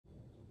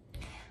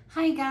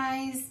Hi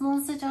guys,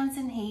 Melissa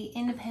Johnson Haight,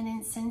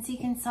 independent Scentsy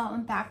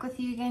consultant, back with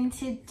you again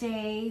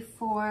today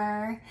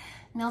for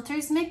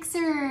Melters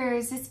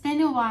Mixers. It's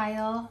been a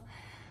while,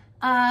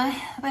 but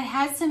I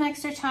had some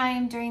extra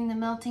time during the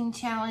melting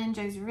challenge.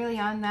 I was really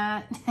on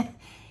that.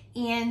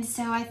 And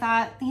so I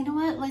thought, you know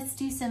what, let's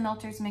do some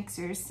Melters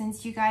Mixers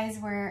since you guys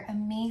were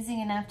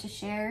amazing enough to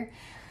share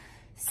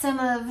some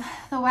of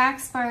the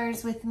wax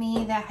bars with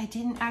me that I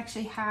didn't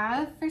actually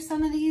have for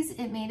some of these.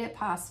 It made it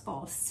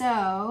possible.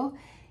 So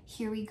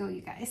here we go,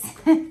 you guys.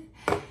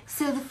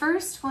 So the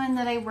first one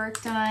that I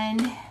worked on,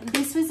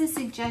 this was a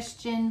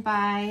suggestion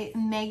by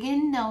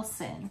Megan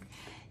Nelson,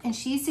 and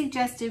she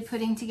suggested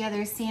putting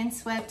together Sand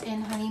Swept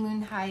and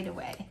Honeymoon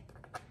Hideaway.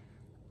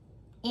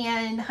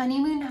 And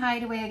Honeymoon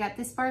Hideaway, I got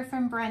this bar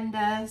from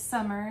Brenda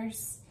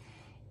Summers,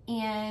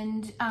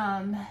 and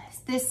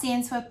this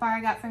Sand Swept bar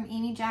I got from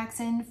Amy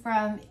Jackson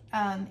from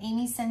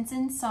Amy Scents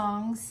and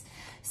Songs.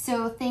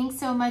 So thanks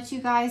so much, you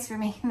guys, for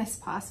making this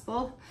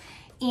possible.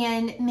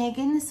 And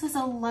Megan, this was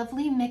a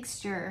lovely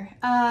mixture.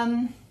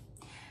 Now,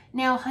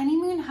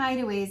 Honeymoon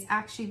Hideaway is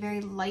actually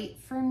very light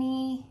for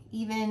me.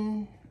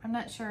 Even, I'm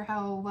not sure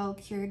how well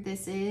cured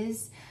this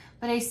is,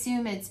 but I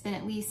assume it's been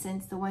at least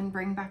since the one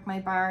Bring Back My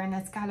Bar, and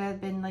that's gotta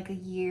have been like a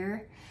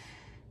year.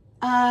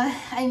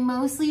 I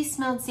mostly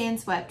smelled Sand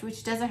Swept,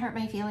 which doesn't hurt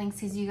my feelings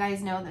because you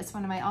guys know that's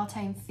one of my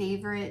all-time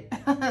favorite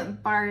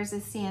bars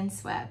is Sand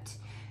Swept.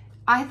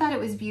 I thought it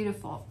was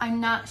beautiful.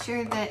 I'm not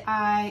sure that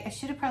I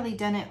should have probably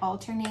done it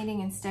alternating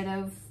instead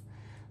of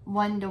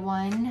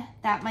 1-to-1.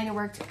 That might have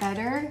worked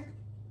better.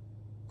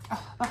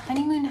 Oh, but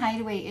Honeymoon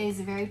Hideaway is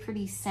a very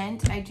pretty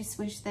scent. I just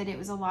wish that it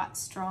was a lot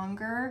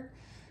stronger.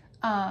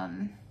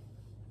 But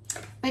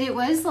it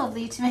was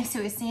lovely to mix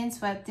it with Sand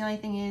Swept. The only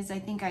thing is, I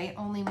think I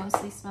only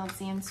mostly smelled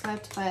Sand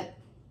Swept, but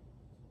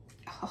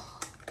oh,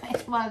 I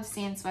love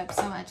Sand Swept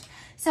so much.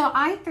 So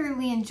I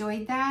thoroughly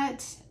enjoyed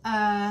that.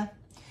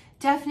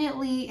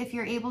 Definitely, if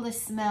you're able to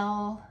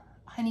smell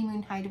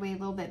Honeymoon Hideaway a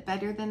little bit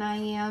better than I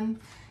am,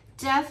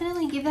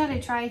 definitely give that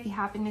a try if you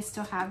happen to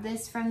still have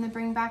this from the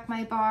Bring Back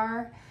My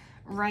Bar.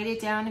 Write it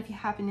down if you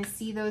happen to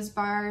see those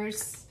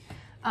bars.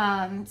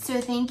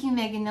 So thank you,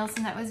 Megan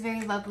Nelson. That was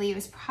very lovely. It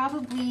was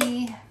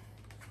probably,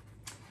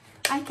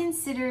 I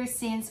consider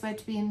Sand Swept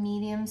to be a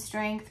medium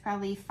strength,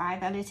 probably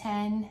 5 out of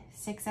 10,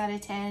 6 out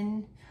of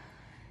 10.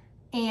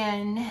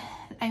 And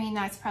I mean,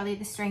 that's probably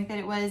the strength that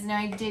it was. Now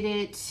I did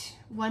it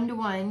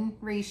 1-to-1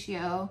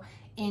 ratio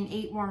in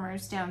 8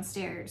 warmers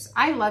downstairs.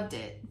 I loved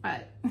it,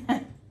 but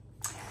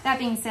that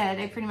being said,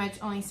 I pretty much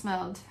only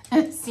smelled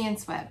Sand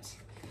Swept.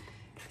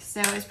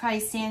 So it's probably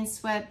Sand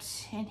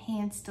Swept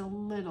enhanced a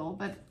little,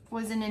 but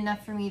wasn't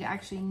enough for me to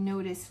actually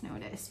notice,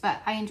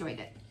 but I enjoyed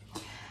it.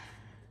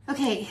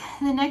 Okay,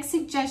 the next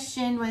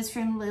suggestion was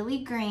from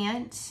Lily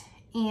Grant,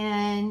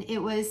 and it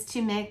was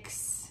to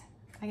mix,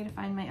 I gotta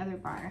find my other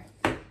bar,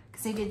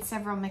 because I did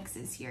several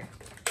mixes here.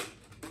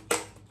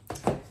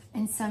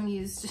 And some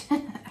used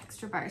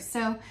extra bars.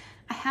 So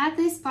I had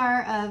this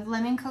bar of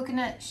lemon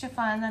coconut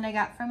chiffon that I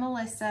got from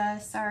Melissa.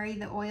 Sorry,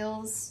 the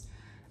oils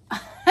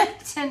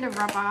tend to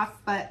rub off,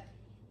 but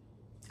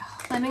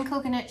lemon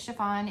coconut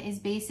chiffon is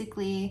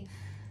basically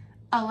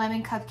a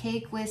lemon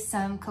cupcake with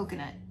some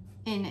coconut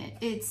in it.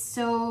 It's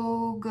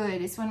so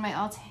good. It's one of my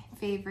all-time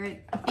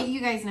favorite.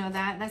 You guys know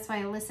that. That's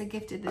why Alyssa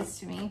gifted this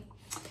to me.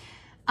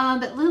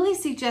 But Lily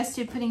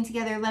suggested putting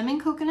together lemon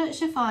coconut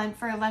chiffon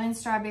for a lemon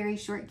strawberry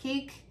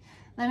shortcake.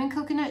 Lemon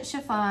coconut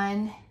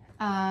chiffon,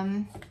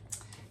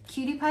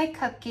 cutie pie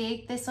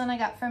cupcake. This one I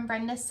got from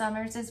Brenda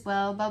Summers as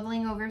well.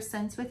 Bubbling over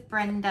scents with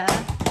Brenda.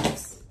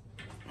 Oops.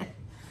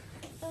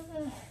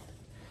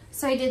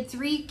 So I did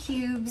 3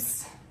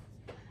 cubes.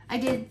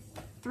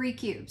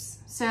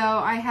 So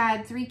I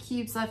had 3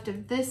 cubes left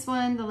of this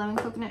one, the lemon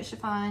coconut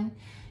chiffon,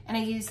 and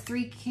I used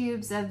 3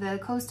 cubes of the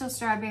coastal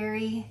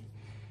strawberry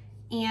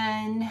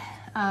and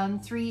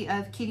 3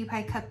 of cutie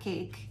pie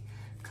cupcake.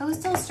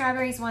 Coastal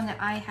strawberry is one that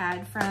I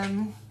had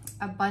from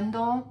a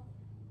bundle.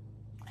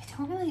 I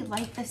don't really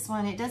like this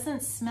one. It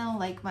doesn't smell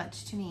like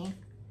much to me.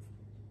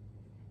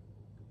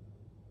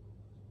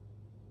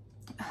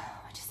 Oh,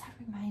 what does that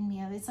remind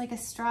me of? It's like a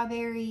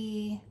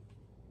strawberry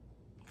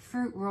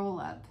fruit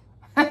roll-up.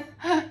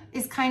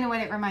 Is kind of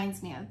what it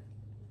reminds me of.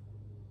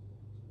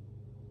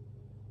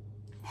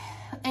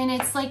 And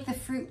it's like the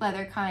fruit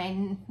leather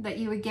kind that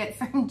you would get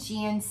from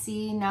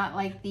GNC, not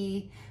like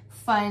the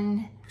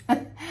fun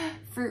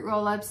fruit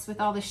roll-ups with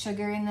all the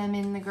sugar in them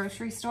in the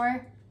grocery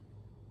store.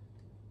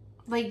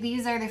 Like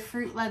these are the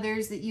fruit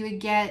leathers that you would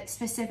get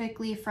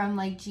specifically from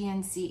like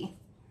GNC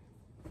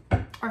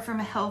or from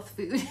a health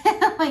food.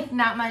 Like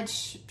not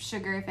much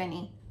sugar, if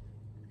any.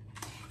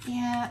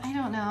 Yeah, I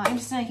don't know. I'm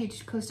just not a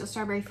huge coastal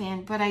strawberry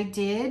fan, but I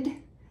did.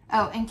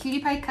 Oh, and cutie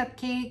pie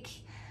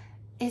cupcake.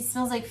 It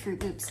smells like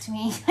Fruit Loops to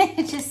me.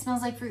 It just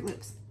smells like Fruit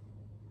Loops.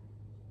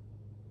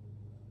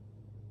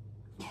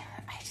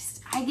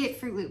 I get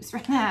Fruit Loops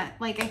from that.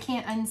 Like I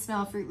can't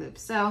unsmell Fruit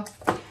Loops. So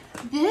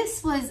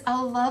this was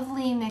a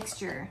lovely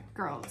mixture,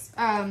 girls.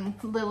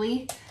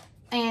 Lily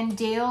and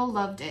Dale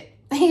loved it.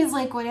 He's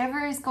like,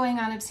 whatever is going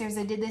on upstairs,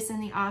 I did this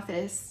in the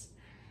office.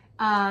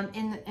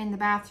 in the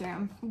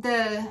bathroom.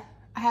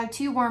 I have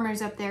 2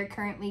 warmers up there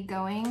currently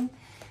going.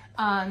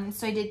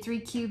 So I did 3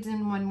 cubes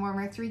in one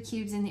warmer, 3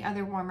 cubes in the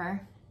other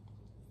warmer.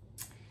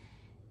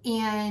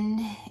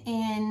 And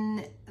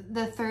in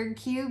the 3rd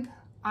cube,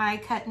 I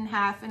cut in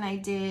half and I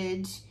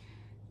did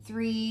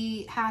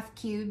 3 half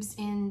cubes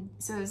in,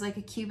 so it was like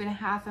a cube and a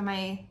half of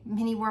my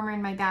mini warmer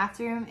in my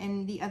bathroom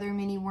and the other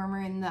mini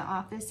warmer in the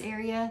office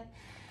area.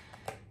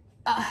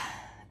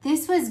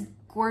 This was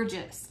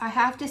gorgeous. I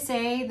have to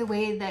say, the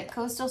way that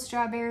Coastal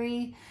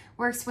Strawberry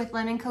works with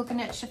lemon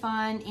coconut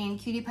chiffon and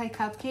cutie pie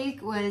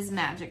cupcake was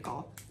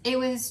magical. It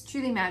was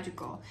truly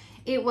magical.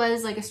 It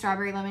was like a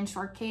strawberry lemon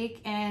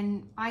shortcake,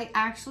 and I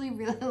actually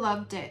really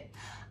loved it.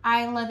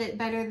 I love it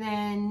better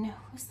than,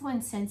 what's the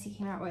one Scentsy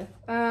came out with?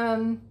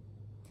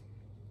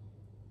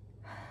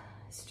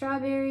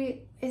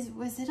 Strawberry,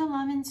 was it a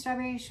lemon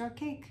strawberry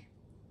shortcake?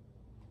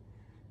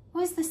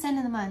 What was the scent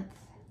of the month?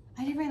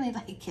 I didn't really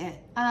like it.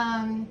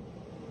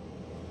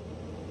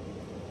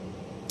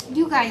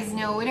 You guys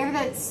know, whatever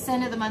that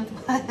scent of the month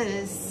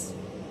was.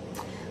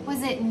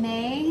 Was it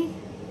May?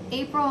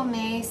 April,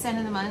 May scent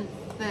of the month,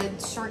 the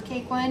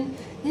shortcake one.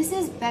 This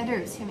is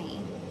better to me.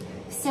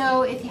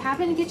 So if you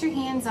happen to get your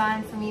hands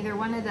on from either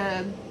one of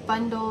the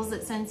bundles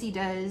that Scentsy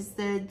does,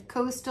 the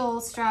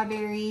Coastal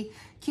Strawberry,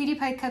 Cutie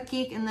Pie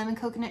Cupcake, and Lemon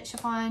Coconut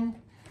Chiffon,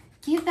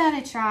 give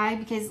that a try,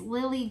 because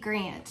Lily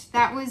Grant,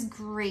 that was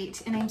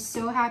great. And I'm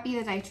so happy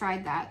that I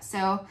tried that.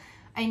 So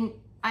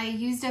I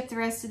used up the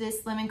rest of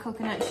this lemon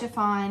coconut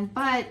chiffon,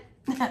 but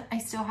I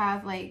still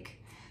have like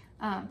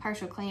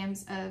partial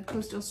clams of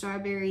Coastal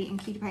Strawberry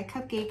and Cutie Pie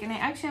Cupcake, and I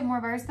actually have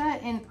more bars of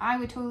that, and I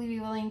would totally be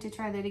willing to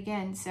try that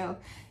again. So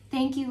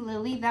thank you,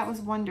 Lily. That was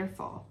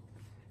wonderful.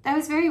 That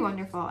was very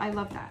wonderful. I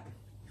love that.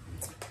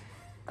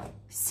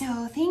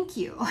 So thank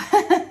you.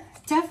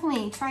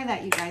 Definitely try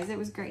that, you guys. It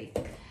was great.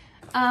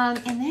 And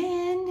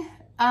then,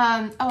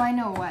 oh, I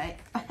know what.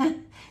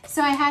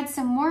 So I had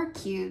some more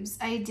cubes.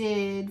 I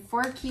did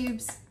 4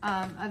 cubes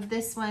of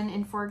this one,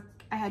 and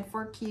I had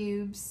 4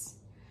 cubes.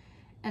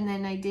 And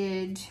then I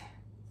did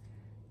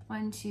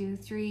 1, 2,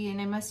 3, and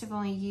I must have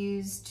only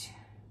used,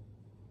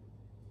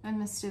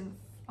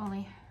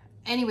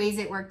 anyways,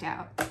 it worked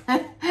out.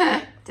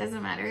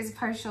 Doesn't matter. It's a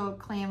partial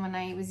clam when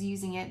I was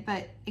using it.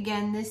 But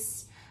again,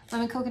 this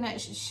lemon coconut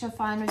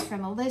chiffon was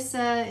from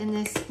Alyssa, and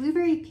this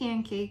blueberry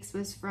pancakes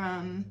was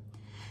from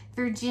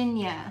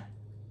Virginia.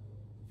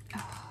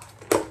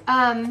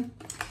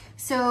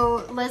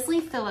 So Leslie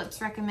Phillips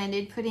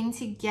recommended putting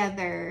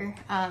together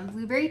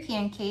blueberry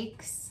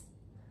pancakes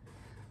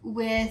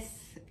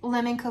with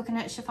lemon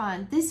coconut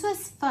chiffon. This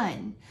was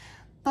fun,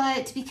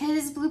 but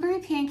because blueberry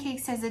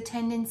pancakes has a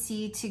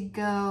tendency to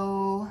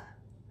go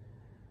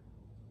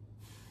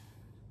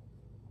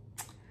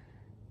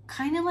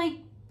kind of like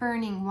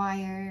burning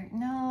wire.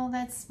 No,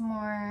 that's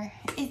more,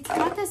 it's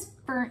got this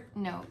burnt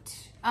note.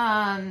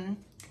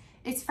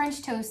 It's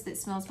French toast that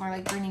smells more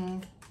like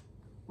burning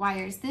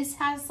wires. This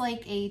has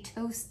like a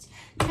toast,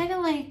 kind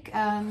of like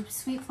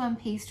sweet plum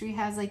pastry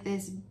has like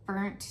this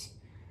burnt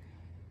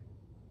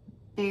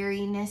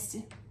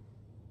berryness.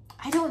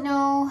 I don't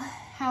know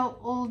how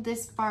old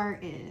this bar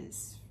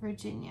is,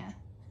 Virginia.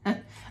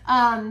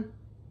 But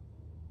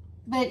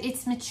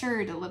it's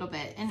matured a little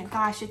bit, and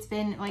gosh, it's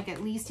been like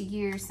at least a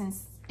year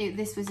since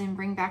this was in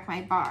Bring Back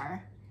My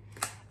Bar.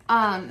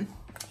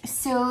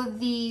 So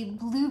the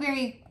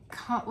blueberry,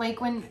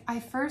 like when I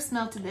first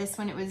melted this,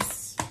 when it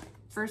was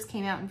first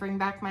came out in Bring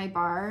Back My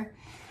Bar,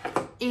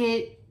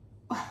 it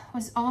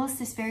was almost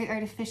this very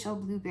artificial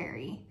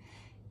blueberry,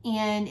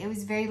 and it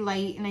was very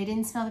light, and I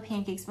didn't smell the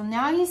pancakes. Well,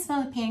 now you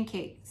smell the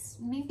pancakes.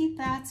 Maybe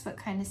that's what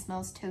kind of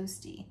smells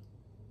toasty.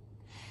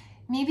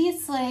 Maybe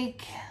it's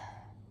like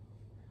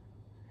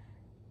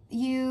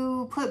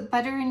you put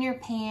butter in your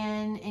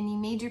pan and you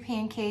made your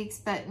pancakes,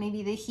 but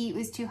maybe the heat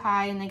was too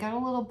high and they got a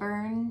little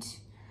burned.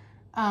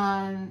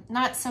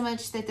 Not so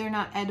much that they're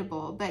not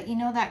edible, but you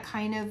know, that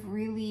kind of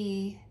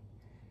really,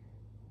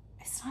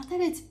 it's not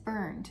that it's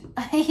burned.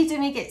 I hate to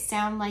make it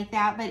sound like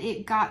that, but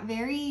it got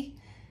very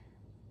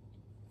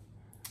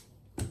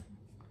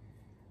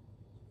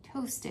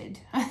toasted.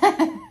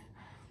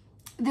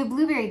 The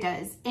blueberry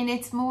does, and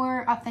it's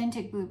more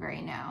authentic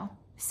blueberry now.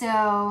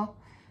 So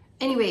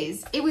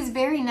anyways, it was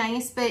very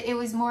nice, but it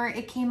was more,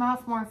 it came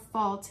off more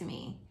fall to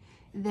me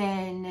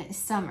than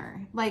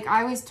summer. Like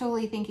I was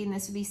totally thinking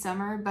this would be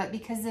summer, but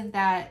because of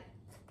that,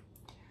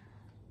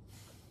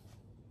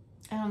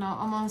 I don't know,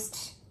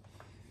 almost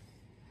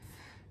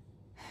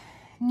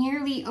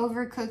nearly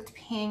overcooked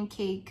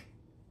pancake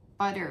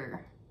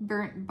butter,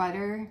 burnt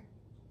butter.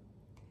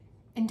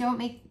 And don't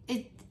make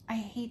it, I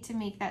hate to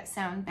make that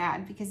sound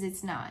bad because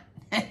it's not.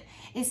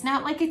 It's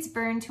not like it's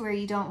burned to where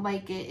you don't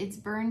like it. It's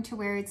burned to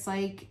where it's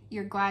like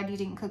you're glad you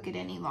didn't cook it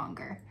any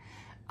longer.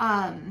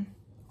 Kind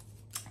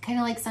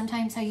of like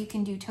sometimes how you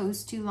can do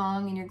toast too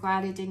long and you're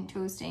glad it didn't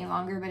toast any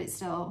longer, but it's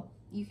still,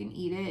 you can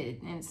eat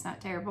it and it's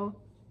not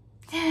terrible.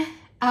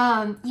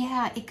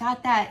 Yeah, it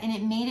got that, and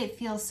it made it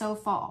feel so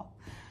fall.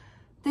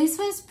 This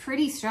was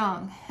pretty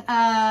strong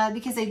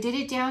because I did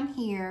it down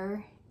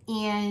here,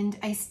 and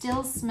I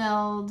still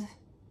smelled,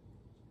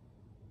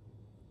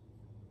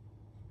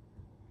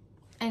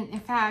 and in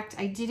fact,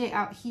 I did it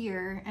out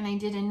here and I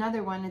did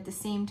another one at the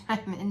same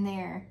time in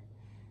there.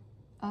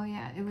 Oh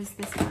yeah, it was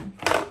this one.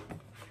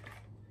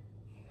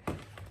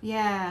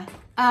 Yeah,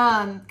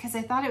 because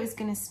I thought it was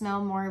gonna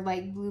smell more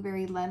like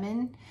blueberry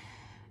lemon.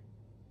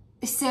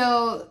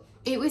 So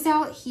it was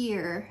out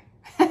here,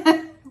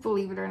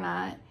 believe it or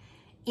not,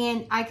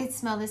 and I could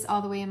smell this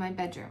all the way in my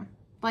bedroom.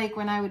 Like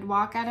when I would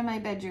walk out of my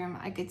bedroom,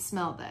 I could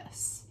smell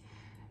this.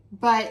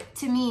 But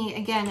to me,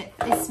 again,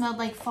 it smelled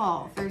like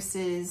fall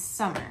versus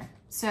summer.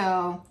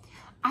 So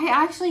I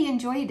actually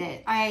enjoyed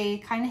it.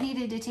 I kind of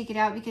hated to take it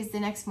out because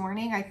the next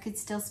morning I could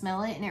still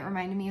smell it and it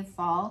reminded me of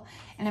fall.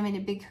 And I'm in a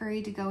big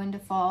hurry to go into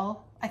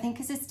fall. I think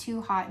because it's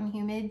too hot and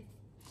humid.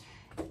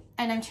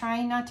 And I'm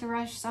trying not to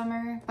rush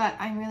summer, but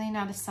I'm really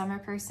not a summer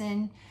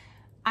person.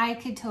 I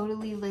could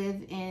totally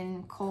live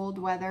in cold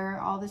weather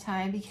all the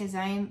time because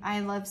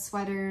I love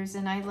sweaters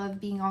and I love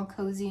being all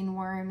cozy and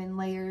warm and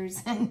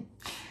layers and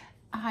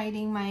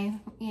hiding my,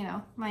 you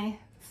know, my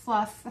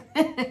fluff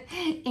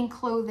in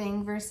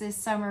clothing versus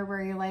summer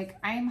where you're like,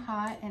 I'm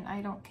hot and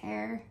I don't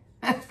care.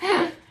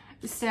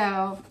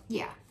 So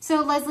yeah,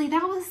 so Leslie,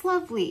 that was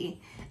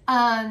lovely.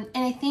 And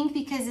I think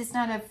because it's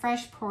not a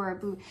fresh pour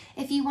blue,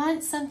 if you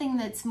want something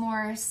that's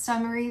more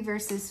summery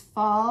versus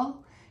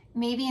fall,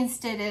 maybe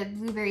instead of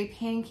blueberry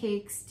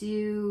pancakes,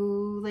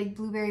 do like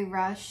blueberry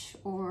rush,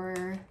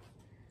 or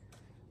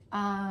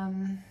I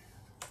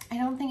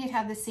don't think it'd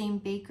have the same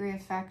bakery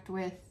effect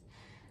with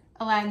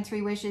Aladdin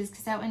 3 Wishes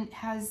because that one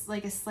has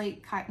like a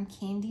slight cotton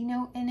candy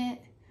note in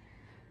it.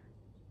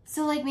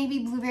 So like maybe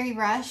blueberry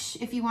rush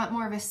if you want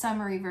more of a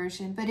summery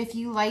version, but if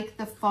you like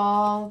the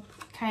fall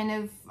kind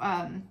of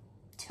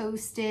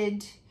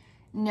toasted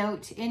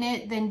note in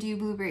it, then do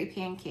blueberry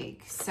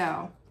pancake.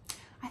 So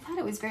I thought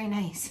it was very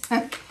nice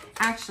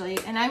actually,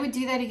 and I would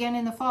do that again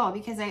in the fall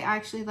because I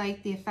actually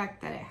liked the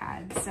effect that it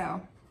had.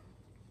 So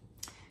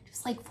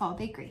just like fall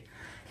bakery.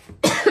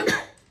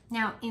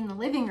 Now in the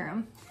living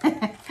room,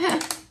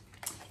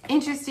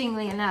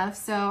 interestingly enough,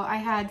 so I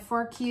had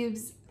 4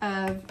 cubes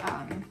of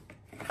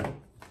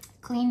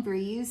Clean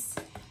Breeze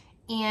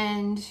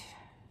and,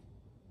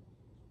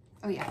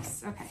 oh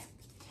yes, okay.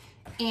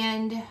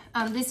 And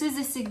this was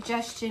a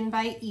suggestion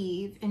by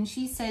Eve, and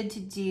she said to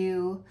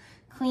do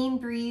Clean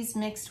Breeze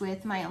mixed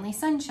with My Only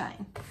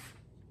Sunshine.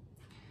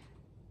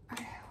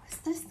 Was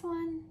this the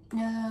one?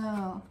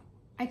 No,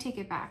 I take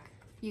it back,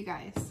 you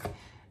guys.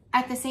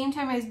 At the same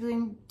time I was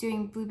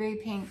doing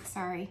blueberry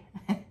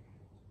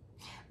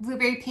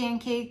blueberry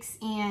pancakes,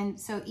 and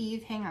so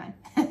Eve, hang on.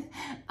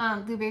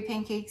 Blueberry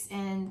pancakes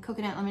and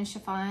coconut lemon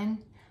chiffon.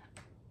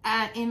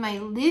 In my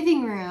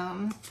living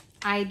room,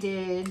 I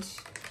did,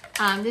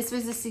 this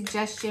was a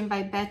suggestion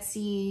by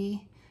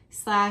Betsy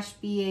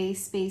 /BA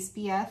space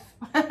BF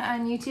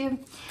on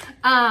YouTube.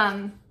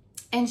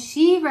 And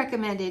she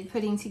recommended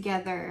putting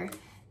together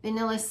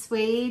vanilla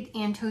suede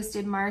and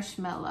toasted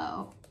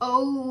marshmallow.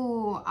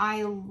 Oh,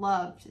 I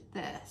loved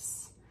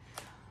this.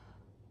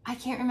 I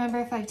can't remember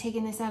if I've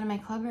taken this out of my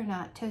club or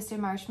not. Toasted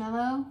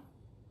marshmallow.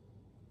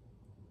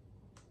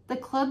 The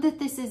club that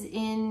this is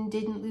in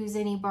didn't lose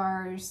any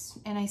bars.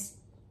 And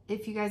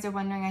if you guys are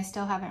wondering, I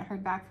still haven't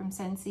heard back from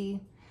Scentsy.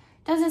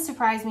 Doesn't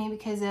surprise me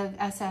because of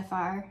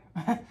SFR.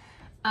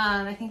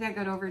 I think that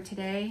got over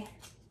today.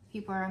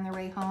 People are on their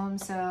way home,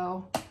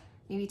 so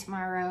maybe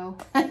tomorrow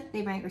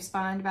they might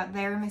respond about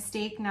their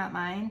mistake, not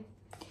mine.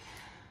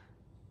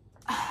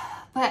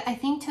 But I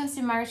think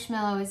toasted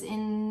marshmallow is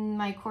in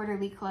my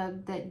quarterly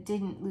club that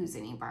didn't lose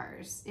any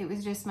bars. It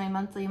was just my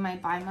monthly and my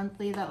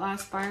bi-monthly that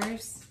lost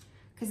bars,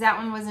 because that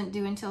one wasn't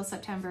due until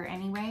September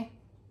anyway.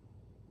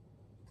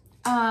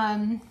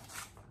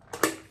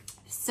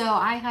 So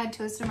I had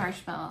toasted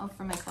marshmallow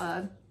for my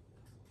club.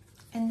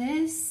 And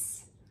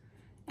this,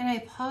 and I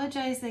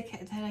apologize that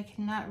I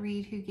cannot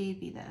read who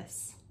gave me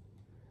this.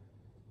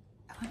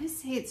 I want to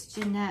say it's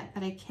Jeanette,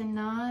 but I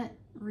cannot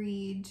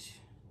read.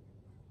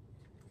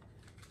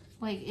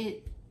 Like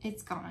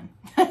it's gone.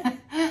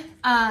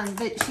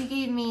 But she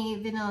gave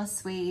me vanilla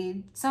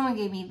suede. Someone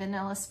gave me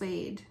vanilla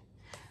suede.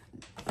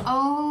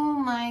 Oh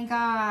my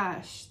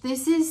gosh.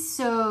 This is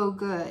so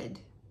good.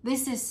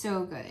 This is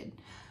so good.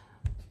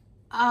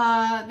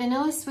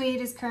 Vanilla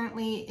suede is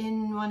currently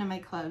in one of my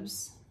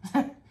clubs.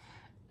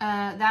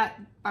 That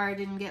bar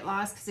didn't get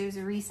lost because it was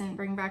a recent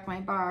bring back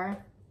my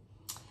bar.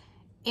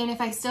 And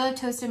if I still have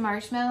toasted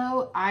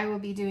marshmallow, I will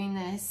be doing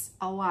this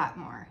a lot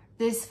more.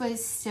 This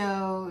was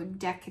so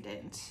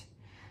decadent.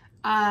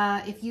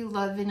 If you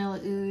love vanilla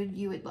oud,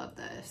 you would love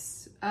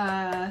this.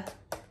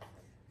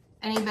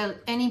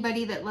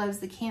 Anybody that loves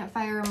the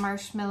campfire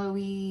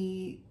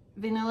marshmallowy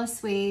vanilla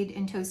suede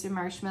and toasted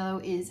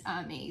marshmallow is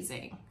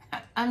amazing.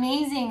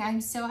 Amazing. I'm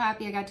so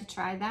happy I got to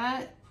try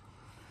that.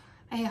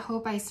 I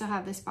hope I still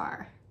have this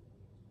bar.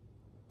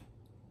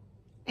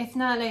 If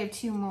not, I have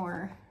 2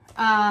 more.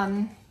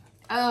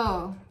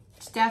 Oh,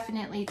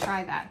 definitely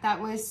try that.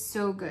 That was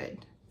so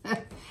good.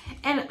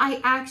 And I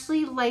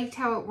actually liked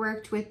how it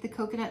worked with the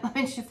coconut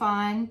lemon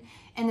chiffon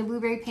and the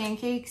blueberry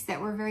pancakes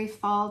that were very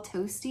fall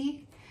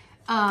toasty.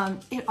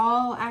 It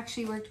all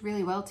actually worked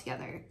really well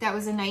together. That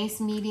was a nice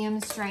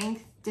medium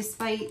strength,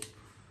 despite,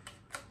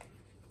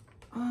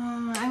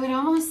 I would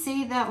almost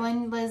say that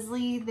one,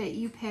 Leslie, that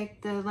you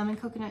picked, the lemon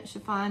coconut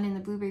chiffon and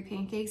the blueberry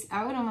pancakes,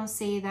 I would almost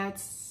say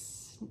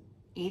that's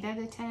 8 out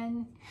of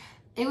 10.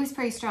 It was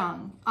pretty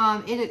strong.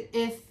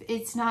 If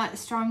it's not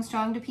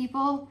strong to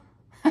people,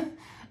 but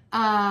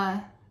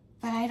I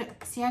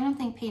don't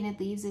think painted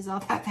leaves is all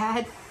that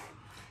bad.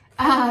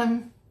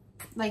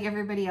 Like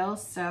everybody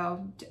else,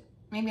 so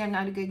maybe I'm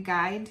not a good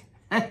guide.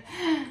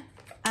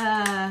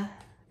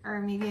 Or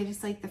maybe I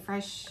just like the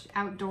fresh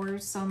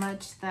outdoors so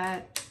much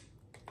that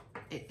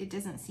it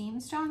doesn't seem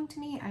strong to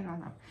me. I don't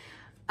know.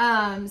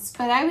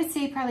 But I would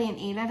say probably an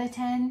 8 out of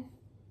 10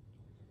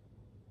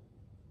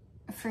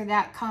 for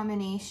that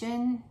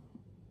combination.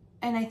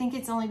 And I think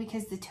it's only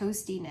because the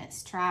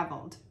toastiness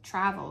traveled.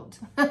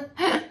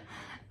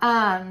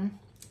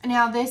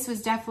 Now this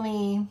was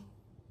definitely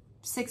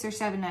 6 or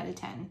 7 out of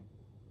 10.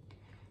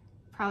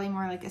 Probably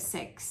more like a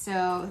 6.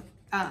 So,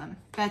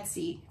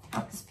 Betsy,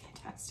 that was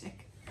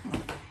fantastic.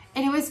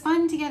 And it was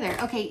fun together.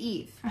 Okay,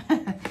 Eve,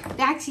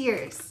 back to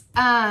yours.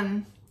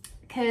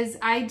 Because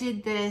I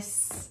did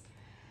this,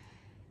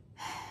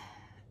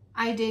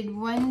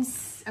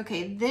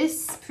 okay,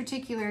 this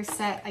particular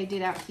set I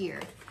did out here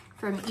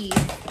from Eve.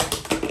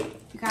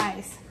 You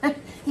guys,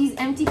 these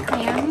empty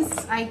clams,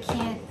 I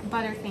can't,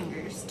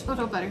 butterfingers,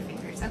 total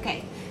butterfingers.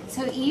 Okay,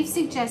 so Eve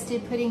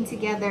suggested putting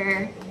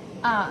together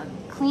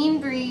Clean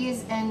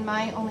Breeze and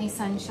My Only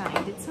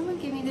Sunshine. Did someone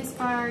give me this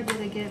bar? Or did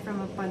I get it from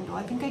a bundle?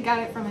 I think I got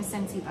it from a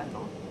Scentsy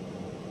bundle.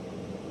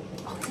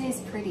 Oh, it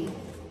is pretty.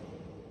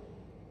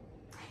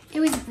 It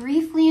was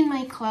briefly in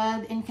my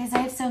club, and because I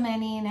have so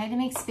many and I had to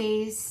make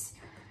space,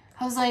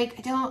 I was like,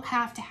 I don't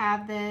have to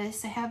have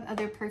this. I have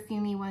other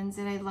perfumey ones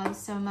that I love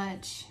so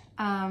much.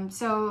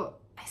 So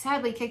I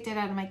sadly kicked it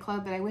out of my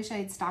club, but I wish I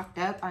had stocked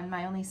up on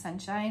My Only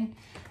Sunshine.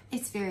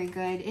 It's very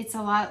good. It's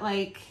a lot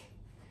like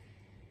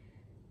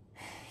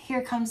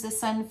Here Comes the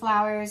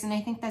Sunflowers, and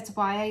I think that's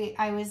why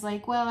I was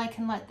like, well, I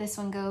can let this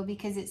one go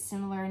because it's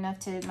similar enough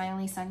to My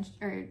Only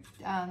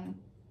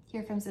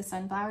Here Comes the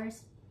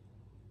Sunflowers.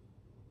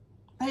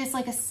 But it's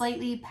like a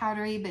slightly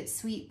powdery but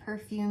sweet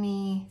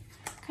perfumey,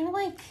 kind of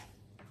like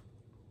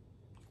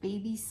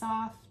Baby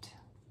Soft.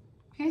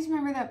 You guys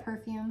remember that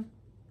perfume?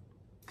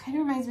 Kind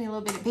of reminds me a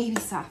little bit of Baby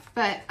Soft,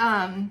 but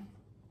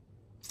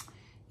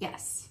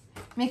yes.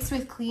 Mixed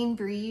with Clean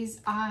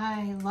Breeze,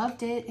 I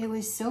loved it. It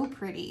was so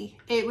pretty.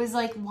 It was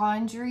like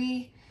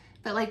laundry,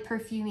 but like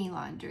perfumey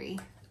laundry.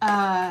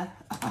 But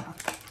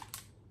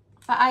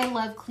I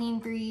love Clean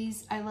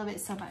Breeze. I love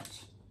it so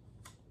much.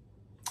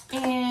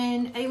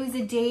 And it was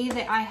a day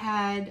that I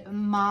had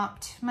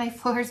mopped my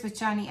floors with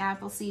Johnny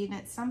Appleseed, and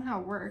it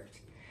somehow worked.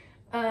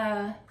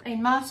 I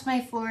mopped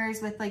my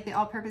floors with like the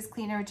all-purpose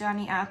cleaner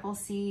Johnny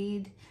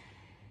Appleseed.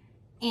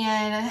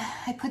 And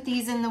I put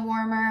these in the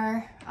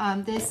warmer,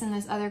 this and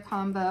this other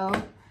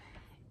combo.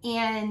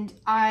 And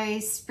I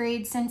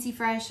sprayed Scentsy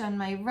Fresh on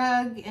my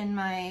rug and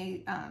my,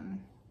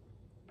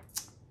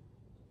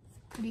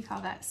 what do you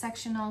call that?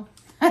 Sectional.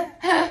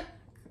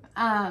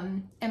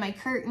 And my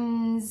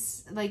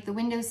curtains, like the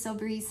windowsill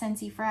breeze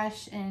Scentsy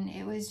Fresh. And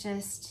it was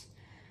just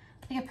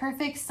like a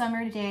perfect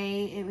summer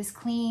day. It was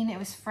clean, it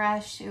was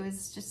fresh, it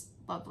was just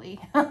lovely.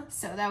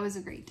 So that was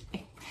a great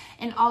day.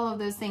 And all of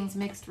those things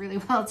mixed really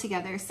well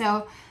together.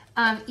 So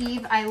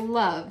Eve, I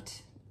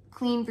loved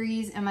Clean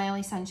Breeze and My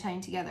Only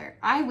Sunshine together.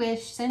 I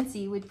wish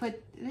Scentsy would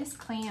put, this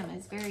clam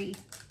is very,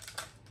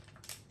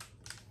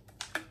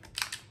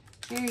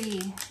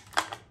 very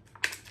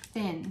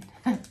thin.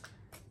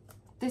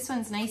 This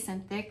one's nice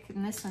and thick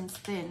and this one's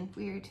thin,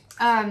 weird.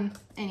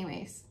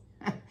 Anyways.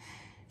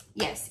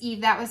 Yes,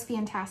 Eve, that was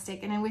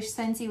fantastic. And I wish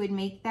Scentsy would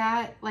make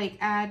that, like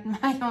add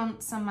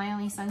some My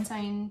Only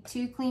Sunshine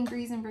to Clean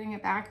Breeze and bring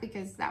it back,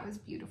 because that was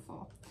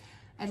beautiful.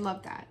 I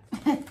love that.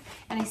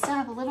 And I still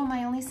have a little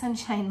My Only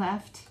Sunshine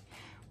left.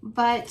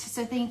 But,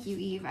 so thank you,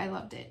 Eve. I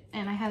loved it.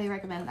 And I highly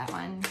recommend that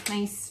one.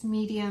 Nice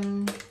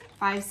medium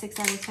 5, 6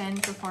 out of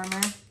 10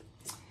 performer.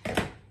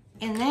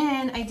 And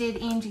then I did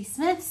Angie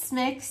Smith's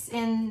mix,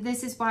 and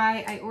this is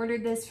why I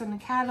ordered this from the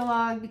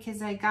catalog,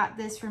 because I got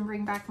this from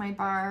Bring Back My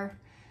Bar.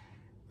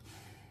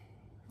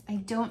 I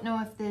don't know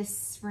if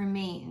this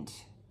remained.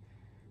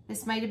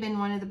 This might have been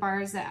one of the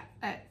bars that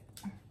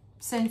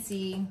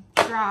Scentsy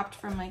dropped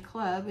from my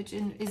club, which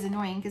is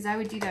annoying because I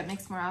would do that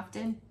mix more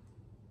often.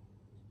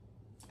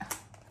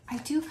 I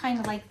do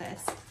kind of like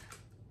this.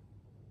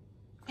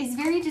 It's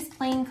very just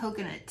plain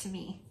coconut to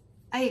me.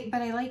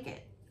 But I like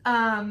it.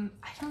 I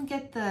don't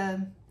get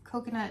the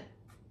coconut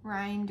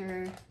rind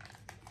or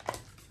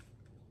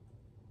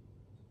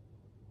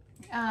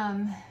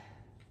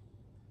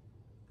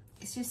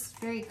it's just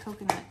very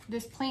coconut,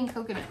 just plain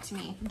coconut to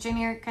me.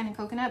 Generic kind of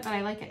coconut, but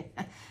I like it.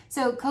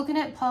 So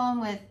Coconut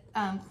Palm with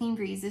Clean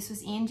Breeze. This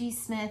was Angie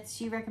Smith.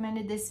 She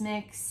recommended this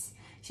mix.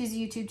 She has a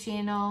YouTube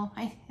channel.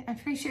 I'm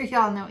pretty sure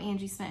y'all know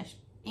Angie Smith.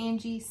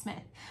 Angie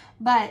Smith.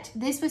 But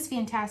this was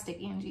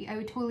fantastic, Angie. I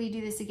would totally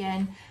do this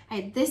again. I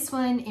had this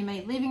one in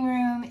my living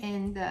room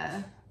in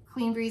the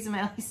Clean Breeze and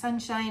My Lovely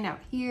Sunshine out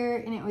here,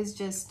 and it was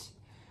just,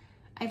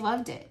 I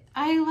loved it.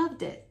 I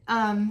loved it.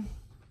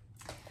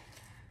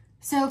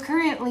 So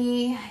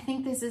currently, I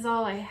think this is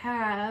all I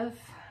have.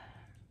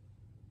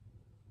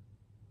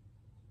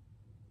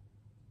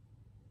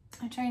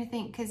 I'm trying to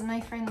think, because my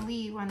friend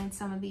Lee wanted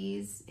some of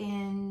these,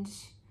 and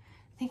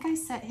I think I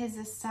set his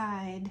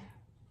aside.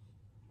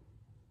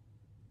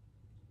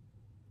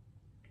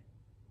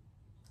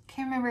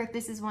 Can't remember if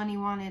this is one he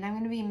wanted. I'm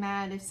going to be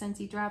mad if since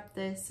he dropped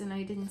this and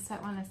I didn't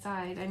set one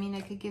aside. I mean,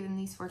 I could give him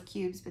these 4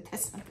 cubes, but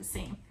that's not the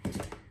same.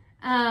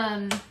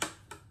 I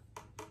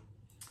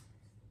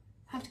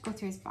have to go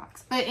through his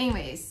box. But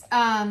anyways,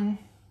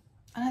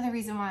 another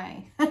reason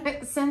why.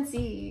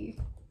 Scentsy.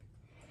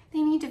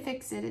 They need to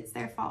fix it. It's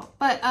their fault.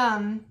 But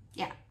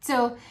yeah.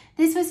 So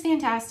this was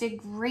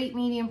fantastic. Great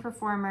medium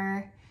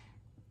performer.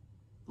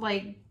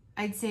 Like,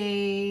 I'd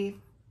say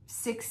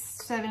 6,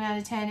 7 out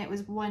of 10. It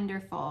was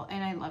wonderful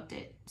and I loved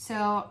it.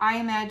 So I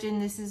imagine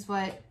this is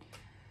what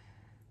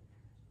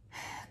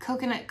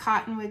coconut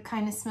cotton would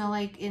kind of smell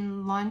like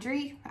in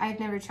laundry. I've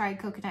never tried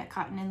coconut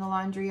cotton in the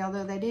laundry,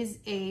 although that is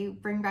a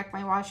Bring Back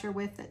My Washer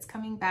with that's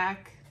coming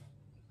back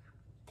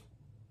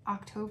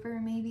October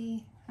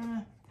maybe.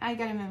 I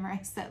gotta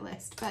memorize that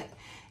list, but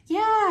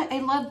yeah,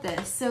 I love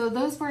this. So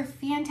those were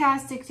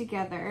fantastic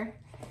together.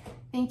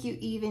 Thank you,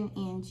 Eve and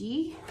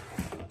Angie.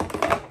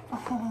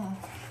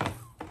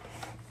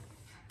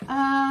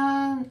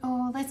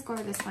 Oh, let's go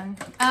over this one.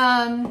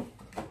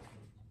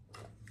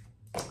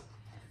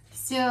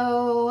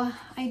 So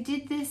I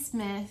did this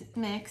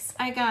mix.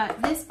 I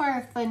got this bar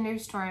of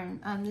Thunderstorm.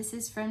 This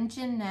is from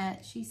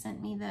Jeanette. She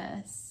sent me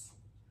this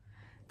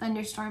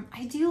Thunderstorm.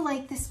 I do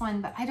like this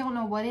one, but I don't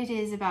know what it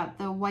is about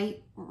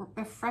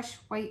the fresh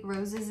white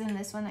roses in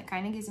this one that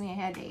kind of gives me a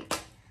headache.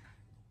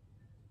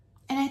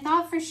 And I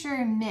thought for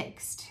sure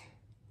mixed,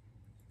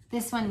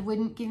 this one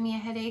wouldn't give me a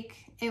headache.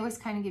 It was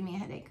kind of giving me a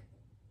headache.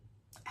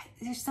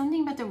 There's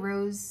something about the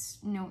rose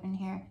note in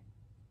here.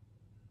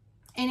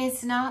 And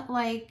it's not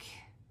like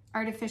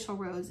artificial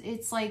rose.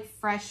 It's like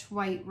fresh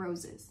white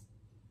roses.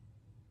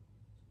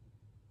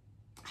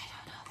 I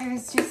don't know.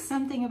 There's just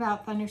something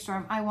about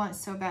Thunderstorm. I want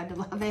so bad to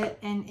love it,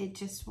 and it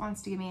just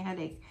wants to give me a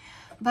headache.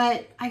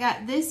 But I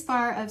got this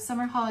bar of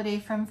Summer Holiday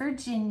from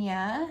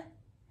Virginia.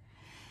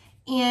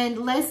 And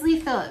Leslie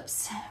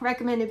Phillips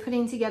recommended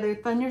putting together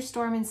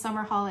Thunderstorm and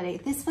Summer Holiday.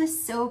 This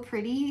was so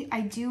pretty.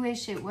 I do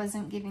wish it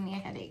wasn't giving me a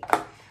headache.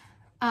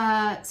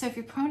 So if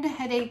you're prone to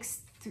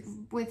headaches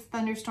with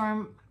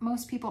Thunderstorm,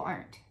 most people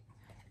aren't.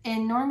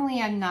 And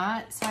normally I'm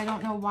not, so I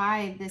don't know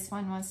why this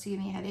one wants to give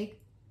me a headache.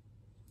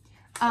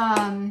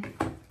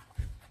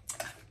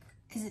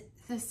 Is it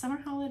the Summer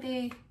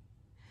Holiday?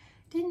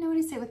 Didn't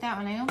notice it with that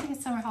one. I don't think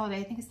it's Summer Holiday.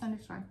 I think it's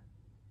Thunderstorm.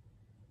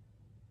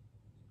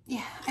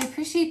 Yeah, I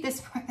appreciate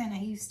this more than I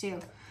used to.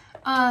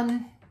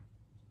 I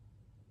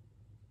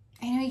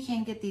know you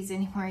can't get these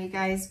anymore, you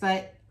guys,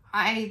 but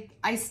I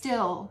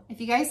still,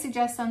 if you guys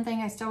suggest something,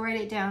 I still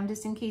write it down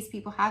just in case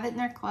people have it in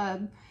their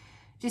club,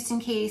 just in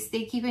case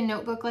they keep a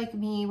notebook like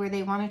me where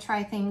they want to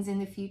try things in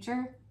the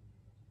future.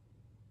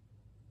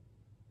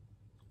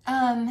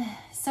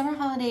 Summer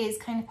Holiday is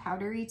kind of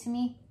powdery to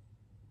me,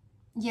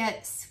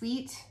 yet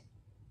sweet.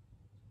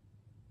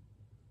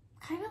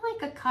 Kind of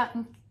like a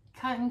cotton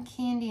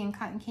candy and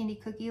cotton candy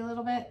cookie a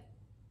little bit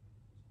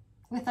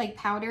with like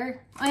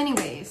powder.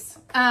 Anyways,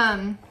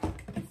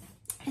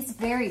 it's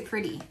very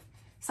pretty.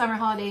 Summer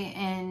Holiday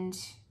and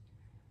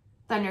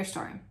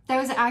Thunderstorm. That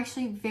was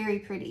actually very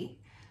pretty.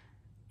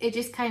 It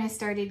just kind of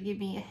started to give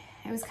me,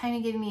 it was kind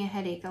of giving me a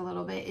headache a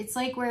little bit. It's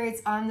like where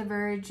it's on the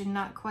verge and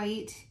not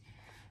quite.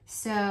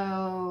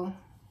 So,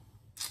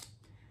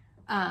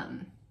 yeah,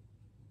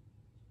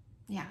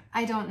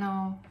 I don't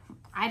know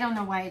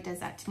why it does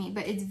that to me,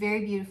 but it's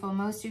very beautiful.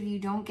 Most of you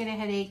don't get a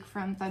headache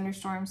from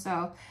Thunderstorm,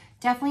 so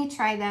definitely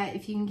try that.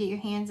 If you can get your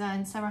hands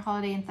on Summer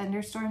Holiday and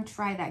Thunderstorm,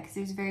 try that because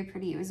it was very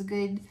pretty. It was a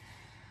good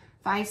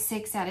 5,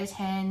 6 out of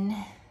 10.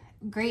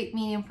 Great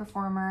medium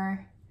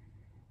performer.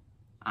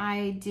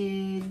 I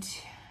did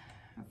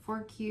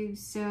 4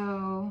 cubes,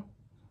 so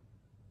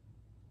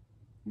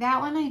that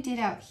one I did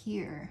out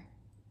here.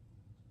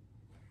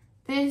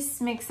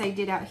 This mix I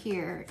did out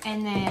here,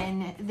 and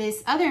then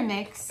this other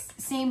mix,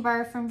 same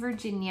bar from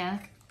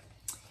Virginia,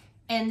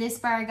 and this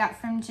bar I got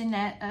from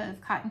Jeanette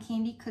of Cotton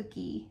Candy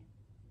Cookie.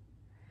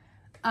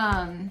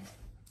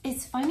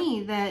 It's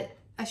funny that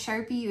a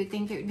Sharpie, you would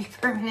think it would be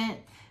permanent,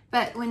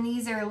 but when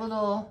these are a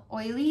little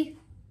oily,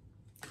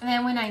 and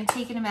then when I'm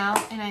taking them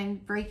out and I'm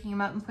breaking them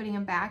up and putting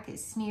them back, it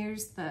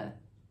smears the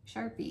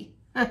Sharpie.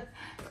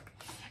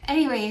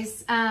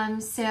 Anyways,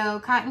 so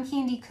Cotton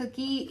Candy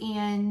Cookie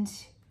and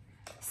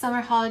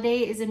Summer Holiday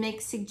is a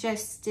mix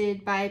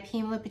suggested by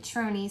Pamela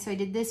Petroni. So I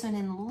did this one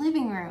in the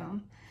living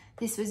room.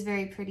 This was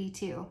very pretty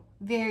too.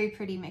 Very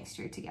pretty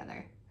mixture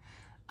together.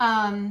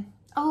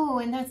 Oh,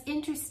 and that's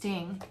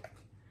interesting.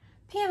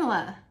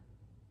 Pamela,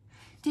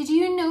 did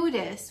you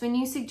notice when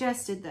you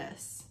suggested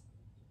this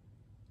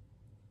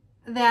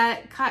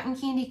that cotton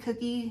candy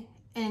cookie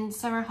and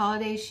Summer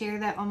Holiday share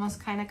that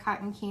almost kind of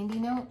cotton candy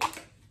note?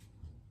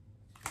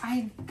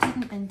 I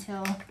didn't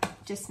until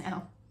just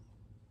now.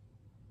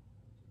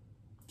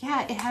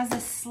 Yeah, it has a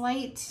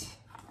slight,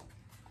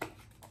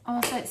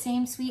 almost that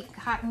same sweet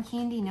cotton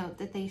candy note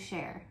that they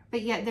share.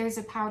 But yet there's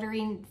a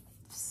powdery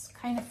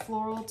kind of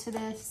floral to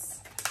this.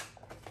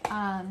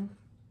 Yeah,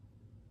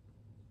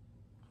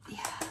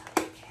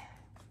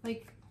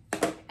 like,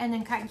 and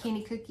then cotton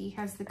candy cookie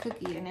has the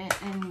cookie in it,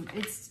 and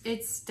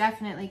it's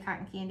definitely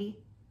cotton candy.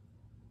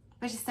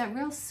 But just that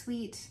real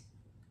sweet,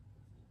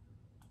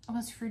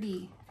 almost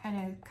fruity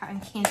kind of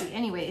cotton candy.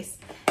 Anyways,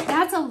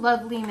 that's a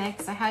lovely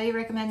mix. I highly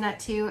recommend that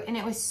too. And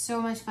it was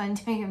so much fun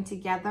doing them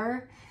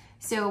together.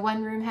 So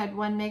one room had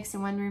one mix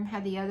and one room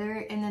had the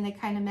other, and then they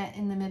kind of met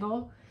in the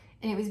middle,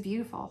 and it was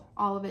beautiful,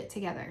 all of it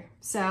together.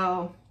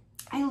 So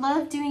I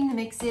love doing the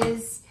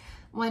mixes,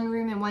 one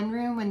room and one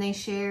room, when they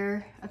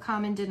share a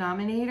common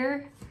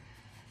denominator.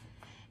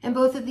 And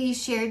both of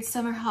these shared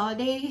Summer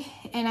Holiday,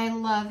 and I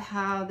love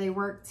how they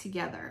work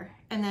together.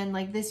 And then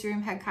like this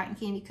room had cotton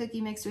candy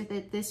cookie mixed with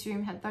it, this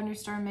room had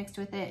thunderstorm mixed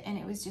with it, and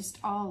it was just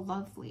all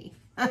lovely.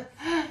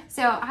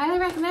 So I highly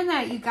recommend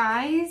that, you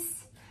guys.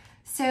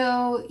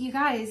 So you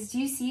guys, do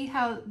you see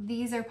how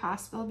these are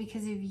possible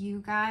because of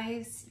you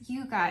guys?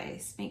 You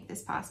guys make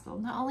this possible,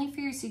 not only for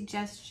your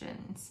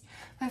suggestions,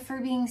 but for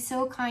being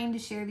so kind to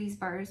share these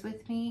bars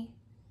with me.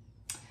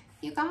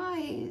 You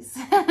guys,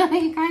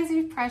 you guys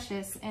are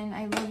precious, and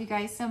I love you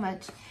guys so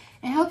much.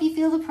 And I hope you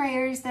feel the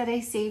prayers that I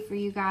say for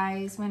you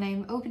guys when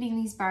I'm opening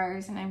these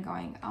bars and I'm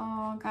going,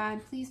 oh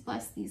God, please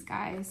bless these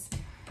guys.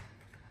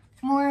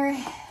 More,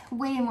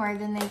 way more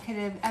than they could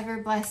have ever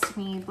blessed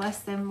me. Bless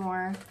them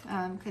more,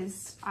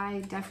 because I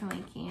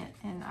definitely can't,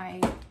 and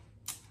I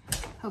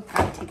hope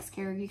God takes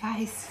care of you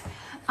guys.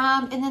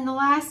 And then the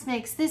last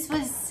mix, this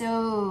was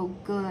so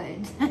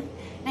good. And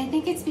I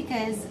think it's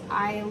because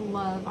I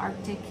love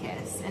Arctic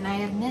Kiss, and I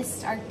have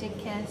missed Arctic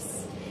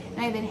Kiss,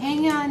 and I've been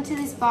hanging on to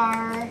this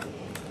bar,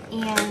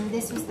 and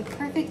this was the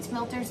perfect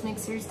Melters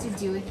mixers to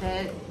do with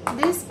it.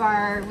 This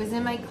bar was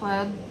in my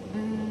club.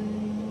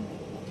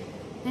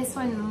 This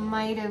one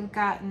might have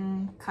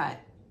gotten cut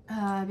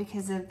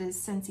because of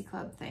this Scentsy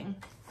Club thing.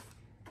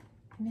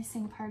 I'm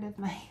missing part of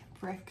my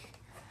brick.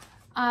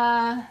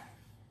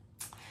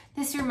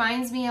 This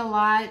reminds me a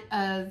lot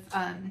of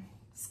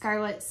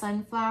Scarlet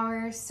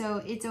Sunflower, so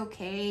it's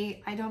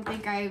okay. I don't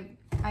think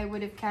I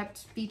would have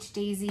kept Beach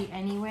Daisy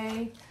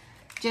anyway,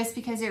 just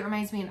because it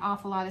reminds me an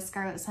awful lot of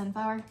Scarlet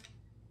Sunflower.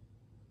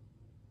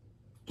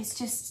 It's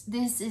just,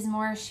 this is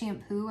more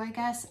shampoo, I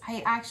guess.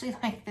 I actually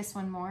like this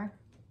one more.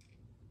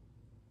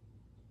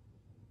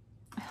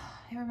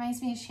 It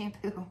reminds me of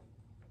shampoo.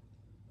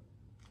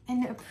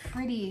 And a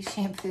pretty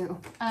shampoo.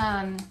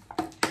 Like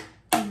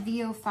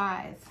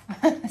VO5.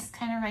 This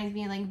kind of reminds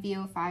me of like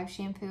VO5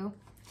 shampoo.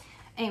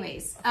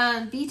 Anyways,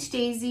 Beach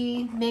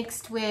Daisy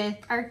mixed with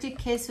Arctic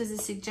Kiss was a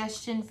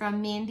suggestion from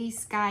Mandy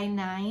Sky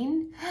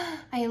 9.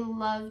 I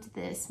loved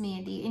this,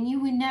 Mandy. And you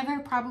would never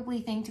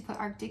probably think to put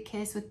Arctic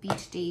Kiss with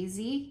Beach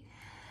Daisy.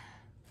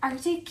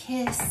 Arctic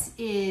Kiss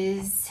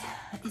is,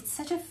 it's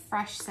such a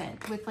fresh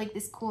scent with like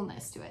this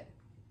coolness to it.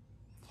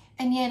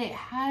 And yet it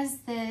has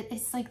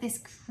it's like this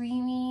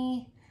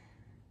creamy,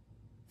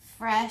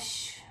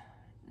 fresh,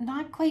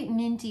 not quite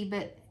minty,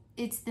 but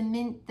it's the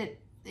mint that,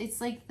 it's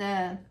like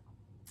the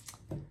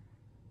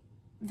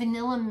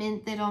vanilla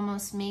mint that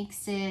almost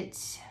makes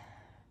it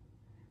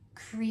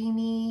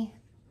creamy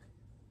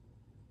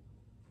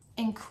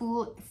and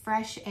cool,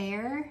 fresh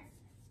air.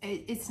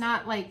 It's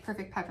not like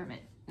perfect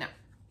peppermint, no.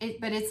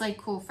 But it's like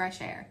cool, fresh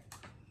air.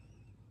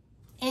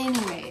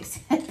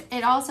 Anyways,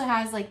 it also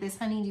has like this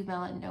honeydew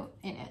melon note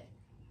in it.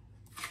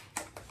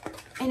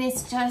 And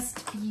it's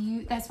just,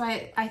 that's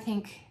why I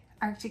think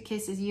Arctic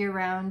Kiss is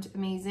year-round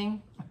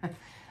amazing.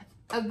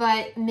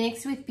 But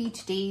mixed with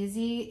Beach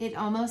Daisy, it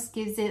almost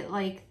gives it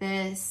like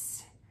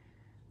this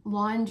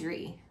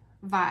laundry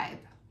vibe.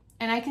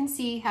 And I can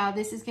see how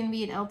this is going to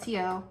be an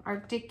LTO,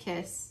 Arctic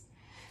Kiss.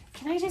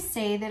 Can I just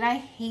say that I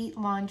hate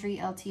laundry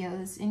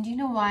LTOs? And do you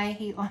know why I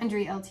hate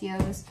laundry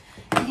LTOs?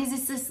 Because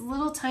it's this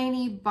little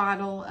tiny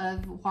bottle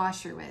of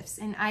washer whiffs.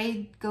 And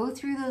I go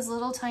through those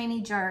little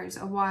tiny jars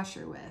of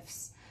washer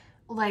whiffs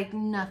like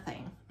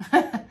nothing.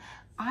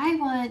 I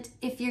want,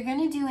 if you're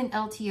going to do an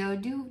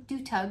LTO,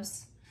 do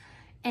tubs.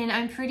 And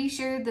I'm pretty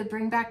sure the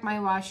Bring Back My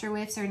Washer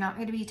Whiffs are not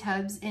going to be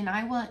tubs, and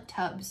I want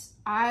tubs.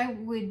 I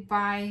would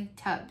buy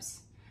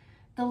tubs.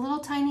 The little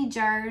tiny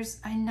jars,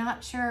 I'm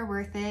not sure are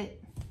worth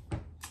it.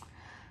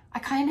 I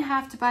kind of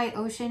have to buy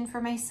Ocean for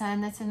my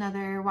son. That's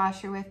another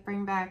washer whiff.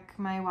 Bring Back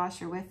My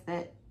Washer Whiff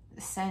that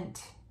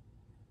scent.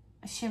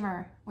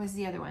 Shimmer was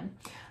the other one.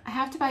 I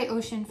have to buy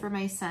Ocean for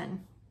my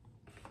son.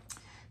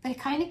 But it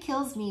kind of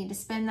kills me to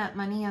spend that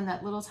money on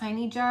that little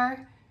tiny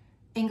jar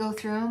and go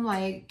through them,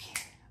 like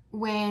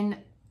when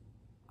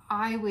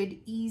I would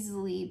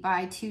easily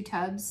buy 2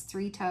 tubs,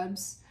 3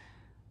 tubs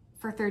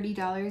for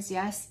 $30,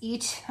 yes,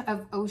 each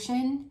of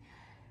Ocean.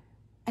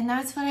 And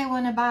that's what I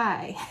want to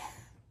buy.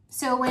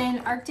 So when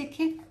Arctic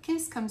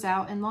Kiss comes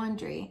out in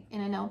laundry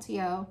in an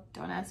LTO,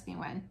 don't ask me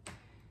when,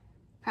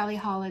 probably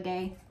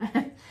holiday.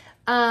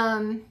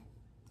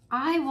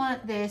 I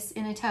want this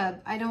in a tub.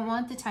 I don't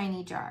want the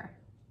tiny jar.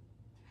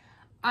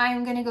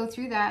 I'm gonna go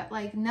through that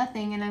like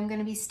nothing, and I'm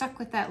gonna be stuck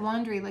with that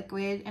laundry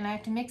liquid, and I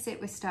have to mix it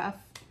with stuff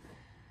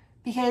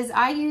because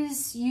I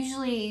use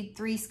usually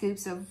 3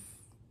 scoops of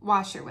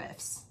washer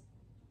whiffs.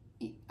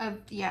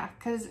 Yeah,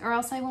 or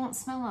else I won't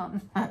smell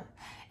them.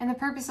 And the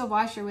purpose of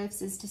washer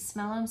whiffs is to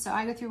smell them, so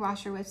I go through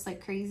washer whiffs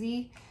like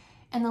crazy,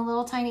 and the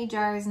little tiny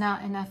jar is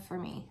not enough for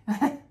me.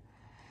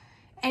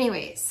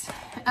 Anyways,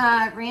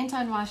 rant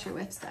on washer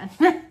whiffs done.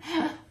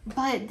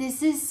 But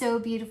this is so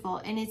beautiful,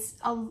 and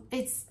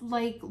it's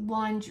like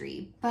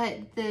laundry,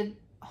 but the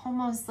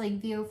almost like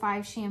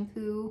VO5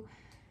 shampoo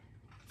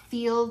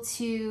feel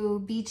to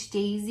Beach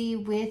Daisy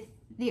with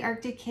the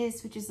Arctic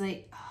Kiss, which is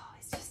like, oh,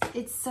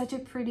 it's such a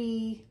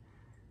pretty,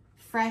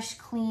 fresh,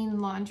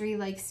 clean laundry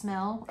like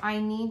smell. I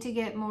need to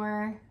get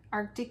more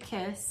Arctic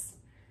Kiss.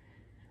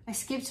 I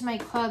skipped my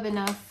club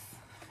enough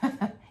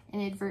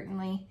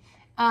inadvertently.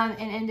 And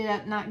ended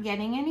up not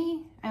getting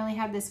any. I only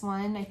had this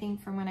one, I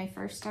think, from when I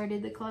first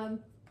started the club,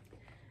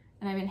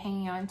 and I've been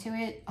hanging on to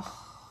it.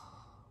 Oh,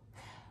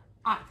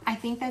 I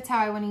think that's how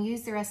I want to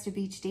use the rest of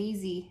Beach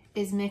Daisy,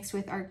 is mixed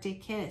with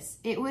Arctic Kiss.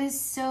 It was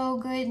so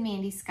good,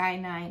 Mandy Sky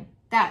 9.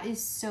 That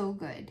is so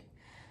good.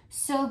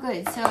 So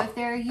good. So if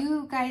there are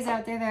you guys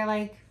out there that are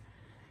like,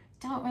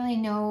 don't really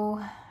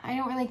know, I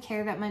don't really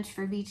care that much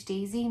for Beach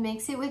Daisy,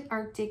 mix it with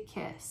Arctic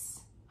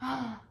Kiss.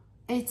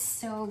 It's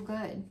so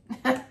good.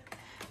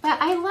 But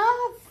I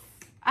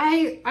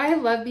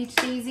love Beach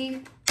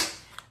Daisy.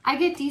 I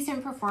get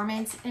decent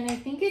performance, and I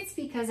think it's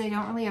because I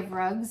don't really have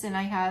rugs, and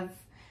I have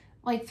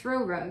like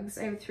throw rugs.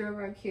 I have a throw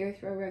rug here,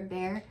 throw rug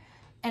there,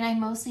 and I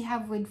mostly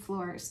have wood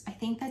floors. I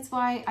think that's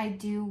why I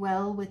do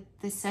well with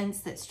the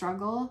scents that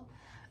struggle.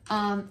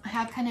 I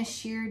have kind of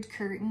sheared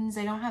curtains.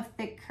 I don't have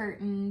thick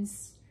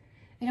curtains.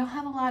 I don't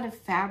have a lot of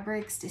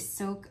fabrics to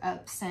soak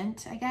up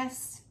scent, I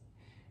guess.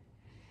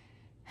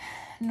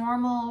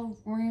 Normal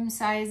room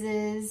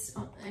sizes.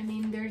 I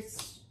mean,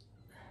 there's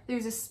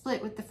a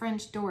split with the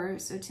French door,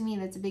 so to me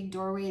that's a big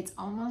doorway. It's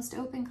almost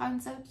open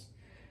concept.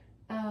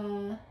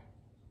 It's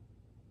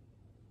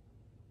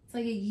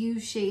like a U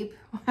shape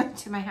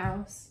to my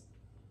house.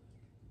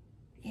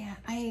 Yeah,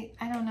 I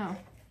don't know.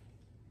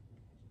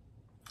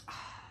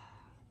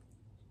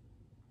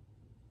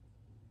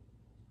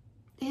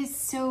 It's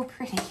so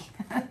pretty.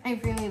 I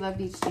really love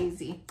Beach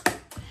Daisy.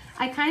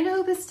 I kind of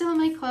hope it's still in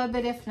my club,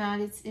 but if not,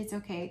 it's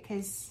okay,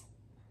 because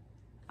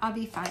I'll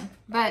be fine.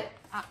 But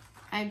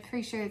I'm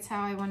pretty sure it's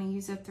how I want to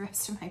use up the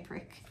rest of my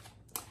brick,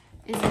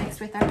 is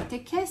mixed with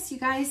Arctic Kiss, you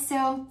guys.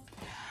 So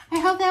I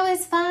hope that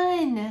was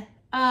fun.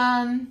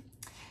 And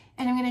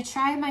I'm going to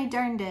try my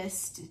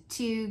darndest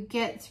to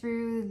get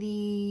through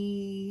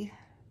the...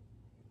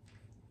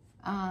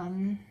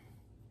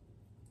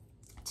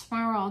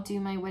 tomorrow I'll do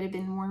my would have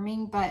been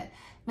warming, but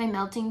my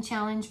melting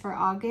challenge for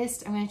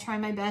August, I'm going to try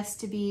my best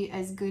to be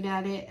as good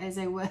at it as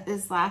I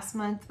was last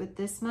month with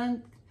this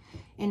month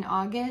in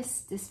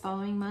August, this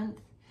following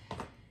month,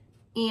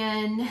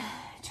 and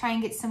try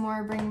and get some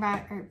more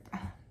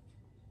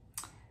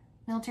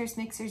Melters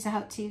mixers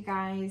out to you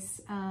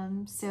guys.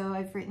 So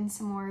I've written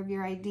some more of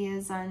your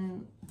ideas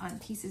on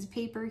pieces of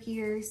paper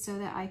here so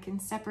that I can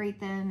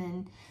separate them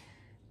and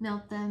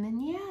melt them.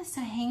 And yeah,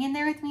 so hang in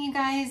there with me, you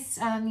guys.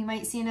 You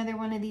might see another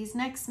one of these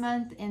next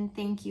month, and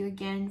thank you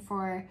again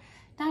for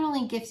not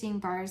only gifting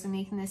bars and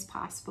making this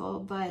possible,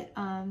 but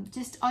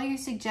just all your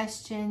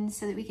suggestions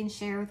so that we can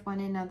share with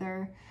one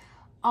another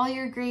all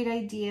your great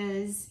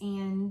ideas.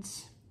 And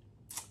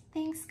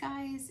thanks,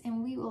 guys,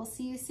 and we will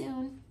see you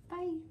soon.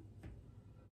 Bye.